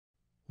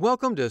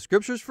Welcome to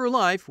Scriptures for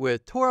Life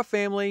with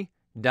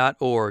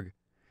TorahFamily.org,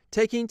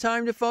 taking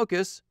time to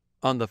focus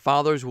on the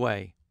Father's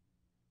way.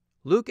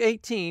 Luke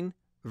 18,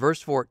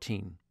 verse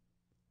 14.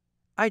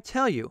 I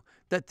tell you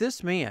that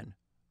this man,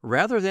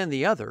 rather than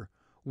the other,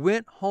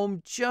 went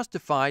home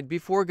justified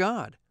before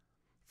God.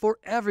 For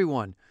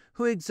everyone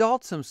who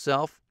exalts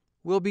himself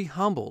will be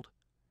humbled,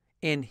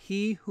 and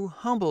he who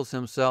humbles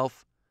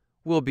himself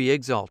will be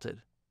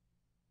exalted.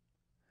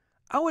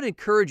 I would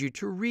encourage you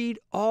to read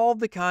all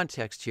the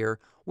context here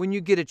when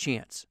you get a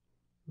chance.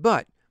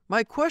 But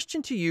my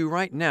question to you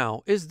right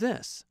now is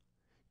this: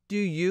 do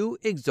you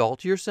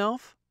exalt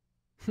yourself?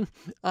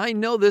 I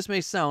know this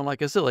may sound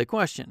like a silly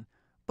question,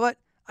 but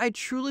I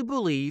truly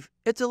believe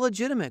it's a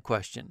legitimate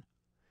question.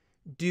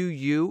 Do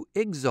you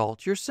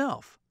exalt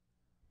yourself?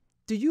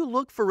 Do you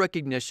look for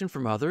recognition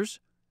from others?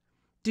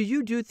 Do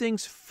you do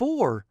things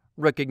for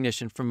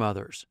recognition from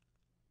others?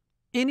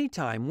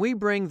 Anytime we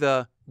bring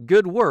the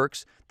good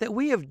works that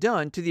we have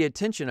done to the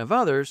attention of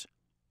others,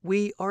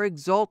 we are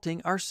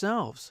exalting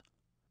ourselves.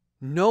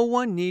 No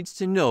one needs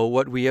to know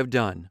what we have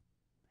done.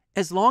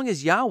 As long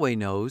as Yahweh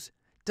knows,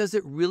 does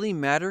it really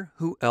matter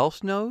who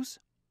else knows?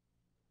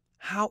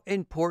 How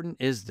important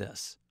is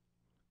this?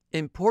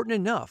 Important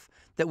enough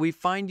that we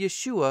find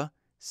Yeshua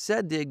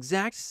said the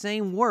exact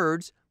same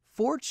words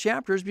 4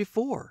 chapters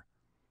before.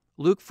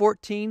 Luke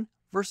 14,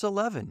 verse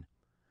 11.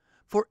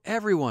 For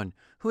everyone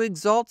who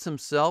exalts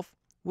himself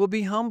will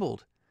be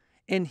humbled,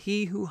 and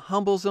he who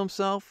humbles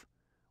himself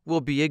will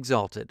be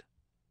exalted.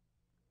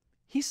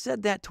 He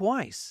said that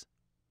twice.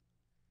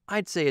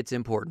 I'd say it's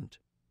important.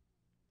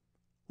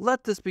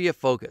 Let this be a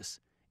focus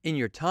in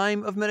your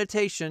time of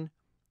meditation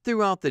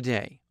throughout the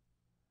day.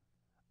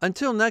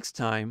 Until next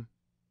time,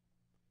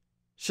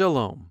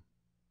 Shalom.